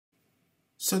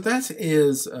So that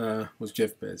is was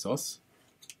Jeff Bezos.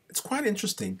 It's quite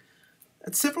interesting.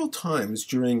 At several times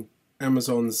during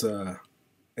Amazon's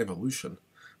evolution,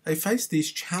 they faced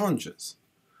these challenges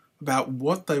about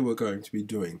what they were going to be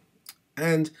doing,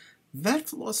 and that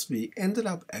philosophy ended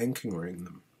up anchoring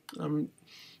them.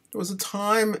 There was a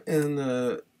time in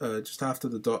just after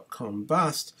the dot-com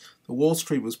bust, the Wall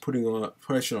Street was putting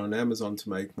pressure on Amazon to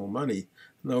make more money,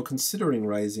 and they were considering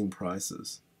raising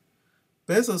prices.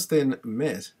 Bezos then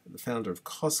met the founder of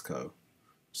Costco,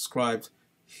 described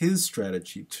his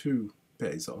strategy to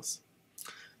Bezos,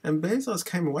 and Bezos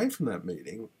came away from that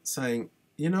meeting saying,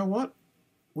 you know what,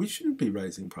 we shouldn't be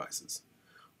raising prices.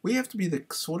 We have to be the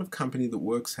sort of company that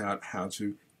works out how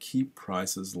to keep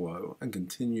prices low and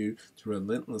continue to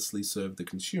relentlessly serve the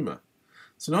consumer.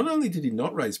 So not only did he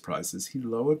not raise prices, he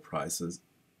lowered prices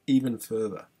even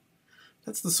further.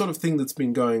 That's the sort of thing that's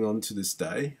been going on to this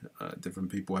day.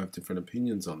 Different people have different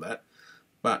opinions on that.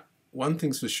 But one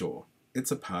thing's for sure,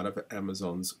 it's a part of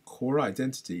Amazon's core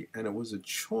identity, and it was a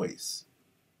choice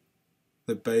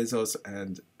that Bezos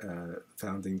and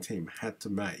founding team had to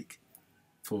make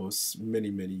for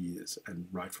many, many years and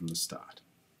right from the start.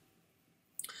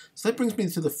 So that brings me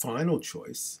to the final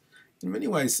choice. In many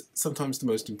ways, sometimes the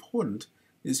most important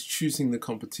is choosing the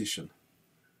competition.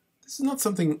 This is not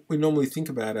something we normally think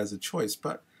about as a choice,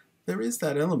 but there is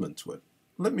that element to it.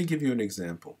 Let me give you an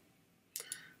example.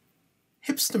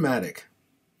 Hipstamatic,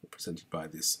 represented by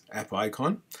this app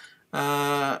icon,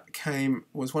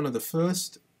 was one of the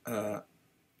first photo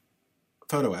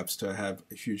apps to have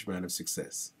a huge amount of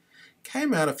success.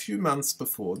 Came out a few months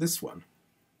before this one,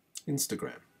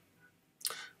 Instagram.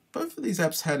 Both of these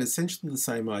apps had essentially the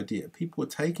same idea. People were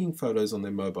taking photos on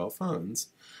their mobile phones,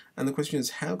 and the question is,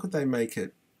 how could they make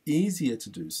it easier to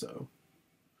do so,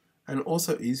 and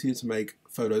also easier to make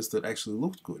photos that actually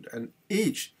looked good, and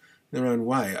each, in their own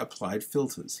way, applied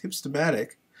filters.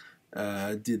 Hipstamatic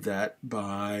did that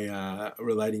by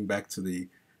relating back to the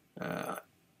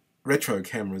retro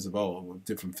cameras of old with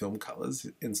different film colors.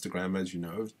 Instagram, as you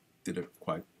know, did it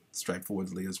quite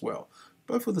straightforwardly as well.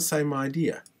 Both were the same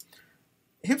idea.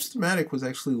 Hipstamatic was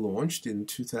actually launched in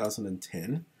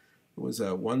 2010. It was a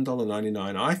 $1.99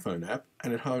 iPhone app,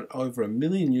 and it had over 1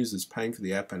 million users paying for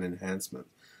the app and enhancement.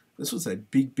 This was a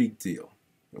big, big deal.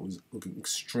 It was looking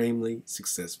extremely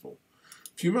successful.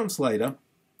 A few months later,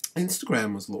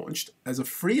 Instagram was launched as a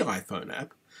free iPhone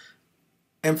app,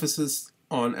 emphasis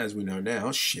on, as we know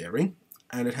now, sharing,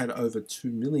 and it had over 2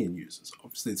 million users.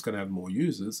 Obviously, it's going to have more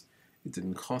users. It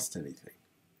didn't cost anything.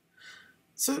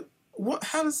 So,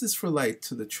 how does this relate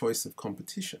to the choice of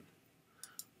competition?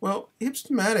 Well,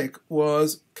 Hipstamatic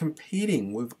was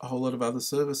competing with a whole lot of other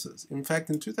services. In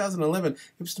fact, in 2011,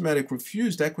 Hipstamatic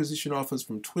refused acquisition offers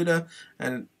from Twitter,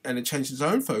 and it changed its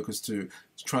own focus to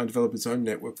try and develop its own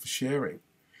network for sharing.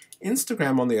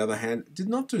 Instagram, on the other hand, did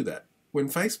not do that. When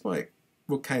Facebook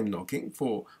came knocking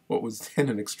for what was then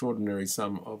an extraordinary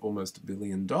sum of almost $1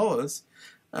 billion,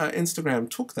 Instagram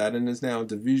took that and is now a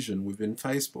division within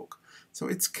Facebook. So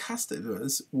its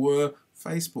customers were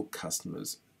Facebook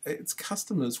customers. Its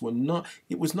customers were not,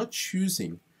 it was not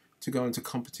choosing to go into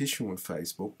competition with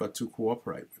Facebook, but to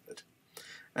cooperate with it.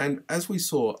 And as we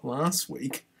saw last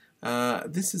week,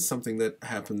 this is something that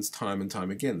happens time and time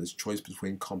again, this choice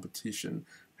between competition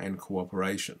and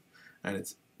cooperation. And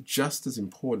it's just as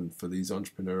important for these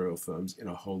entrepreneurial firms in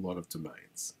a whole lot of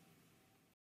domains.